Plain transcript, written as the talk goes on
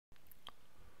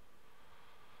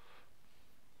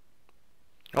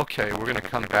Okay, we're going to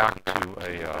come back to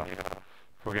a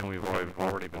program we've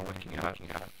already been looking at.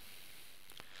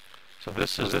 So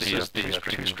this is the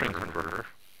two-string converter,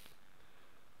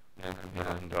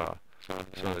 and so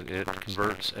it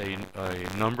converts a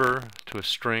number to a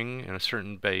string in a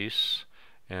certain base,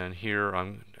 and here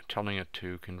I'm telling it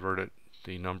to convert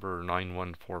the number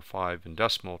 9145 in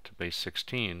decimal to base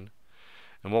 16.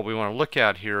 And what we want to look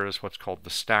at here is what's called the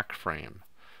stack frame.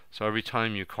 So every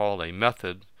time you call a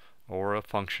method or a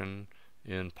function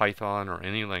in Python or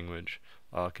any language,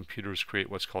 computers create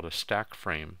what's called a stack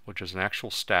frame, which is an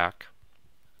actual stack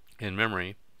in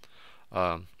memory,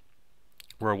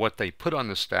 where what they put on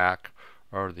the stack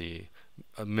are the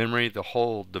memory,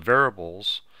 the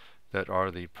variables that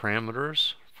are the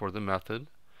parameters for the method,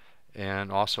 and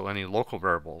also any local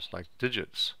variables like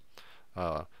digits.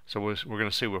 So we're going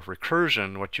to see with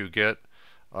recursion what you get,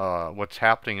 what's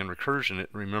happening in recursion. It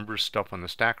remembers stuff on the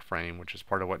stack frame, which is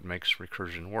part of what makes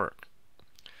recursion work.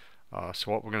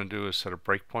 So what we're going to do is set a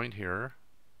breakpoint here,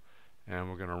 and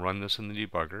we're going to run this in the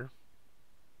debugger.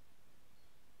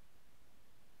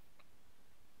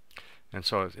 And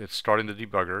so it's starting the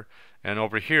debugger, and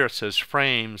over here it says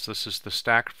frames. This is the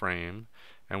stack frame,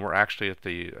 and we're actually at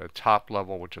the top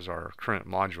level, which is our current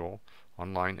module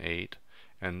on line 8.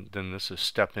 And then this is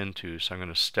step into, so I'm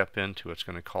going to step into, it's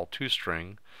going to call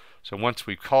toString. So once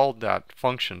we called that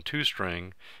function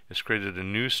toString, it's created a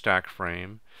new stack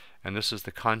frame, and this is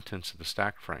the contents of the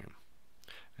stack frame.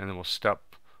 And then we'll step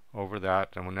over that,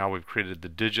 and now we've created the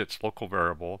digits local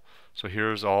variable. So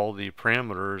here's all the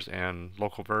parameters and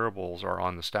local variables are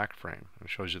on the stack frame. It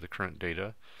shows you the current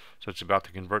data. So it's about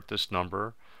to convert this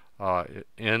number.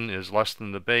 N is less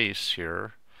than the base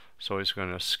here. So he's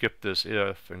going to skip this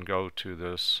if and go to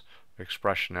this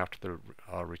expression after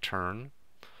the return.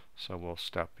 So we'll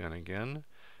step in again,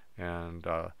 and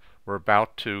we're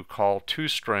about to call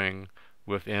toString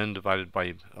with n divided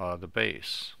by the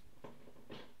base.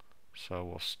 So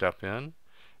we'll step in,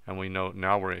 and we know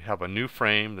now we have a new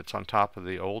frame that's on top of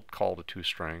the old call to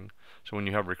toString. So when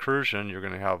you have recursion, you're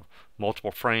going to have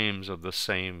multiple frames of the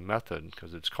same method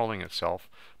because it's calling itself,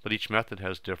 but each method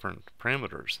has different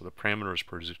parameters. So the parameters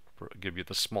give you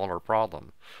the smaller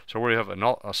problem. So we have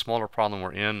a smaller problem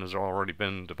where n has already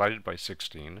been divided by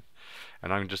 16,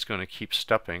 and I'm just going to keep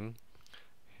stepping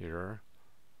here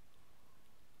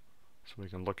so we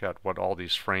can look at what all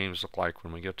these frames look like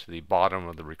when we get to the bottom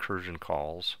of the recursion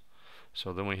calls.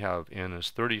 So then we have n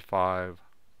is 35,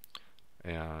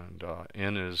 and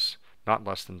n is not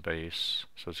less than base,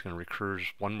 so it's going to recurse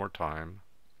one more time.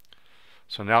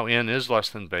 So now n is less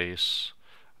than base,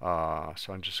 so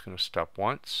I'm just going to step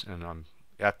once, and I'm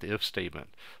at the if statement.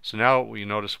 So now we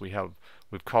notice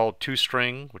we've called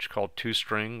toString, which called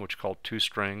toString, which called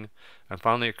toString, and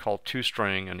finally it called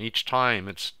toString, and each time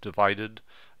it's divided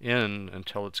in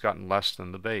until it's gotten less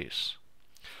than the base.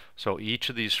 So each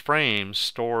of these frames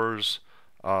stores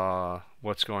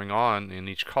what's going on in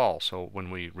each call. So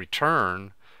when we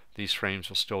return, these frames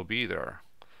will still be there.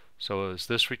 So as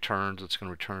this returns, it's going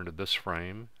to return to this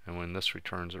frame, and when this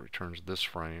returns, it returns this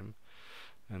frame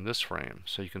and this frame.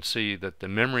 So you can see that the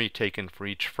memory taken for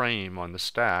each frame on the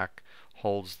stack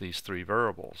holds these three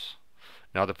variables.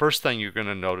 Now the first thing you're going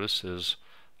to notice is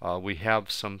we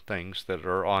have some things that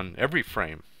are on every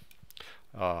frame.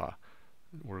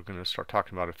 We're going to start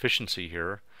talking about efficiency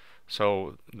here.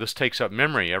 So this takes up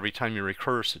memory. Every time you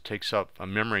recurse, it takes up a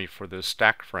memory for this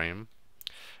stack frame.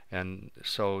 And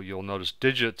so you'll notice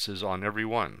digits is on every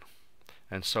one,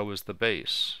 and so is the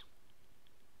base.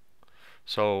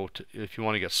 So if you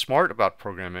want to get smart about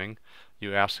programming,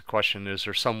 you ask the question, is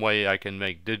there some way I can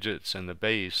make digits and the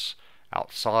base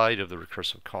outside of the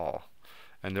recursive call?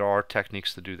 And there are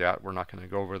techniques to do that. We're not going to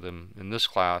go over them in this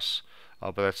class,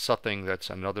 but that's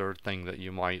another thing that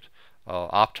you might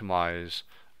optimize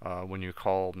when you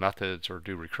call methods or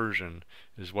do recursion,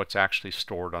 is what's actually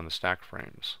stored on the stack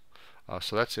frames.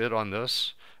 So that's it on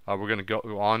this. We're going to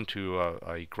go on to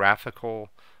a graphical,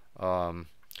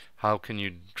 how can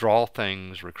you draw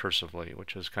things recursively,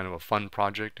 which is kind of a fun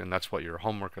project, and that's what your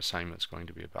homework assignment is going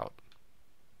to be about.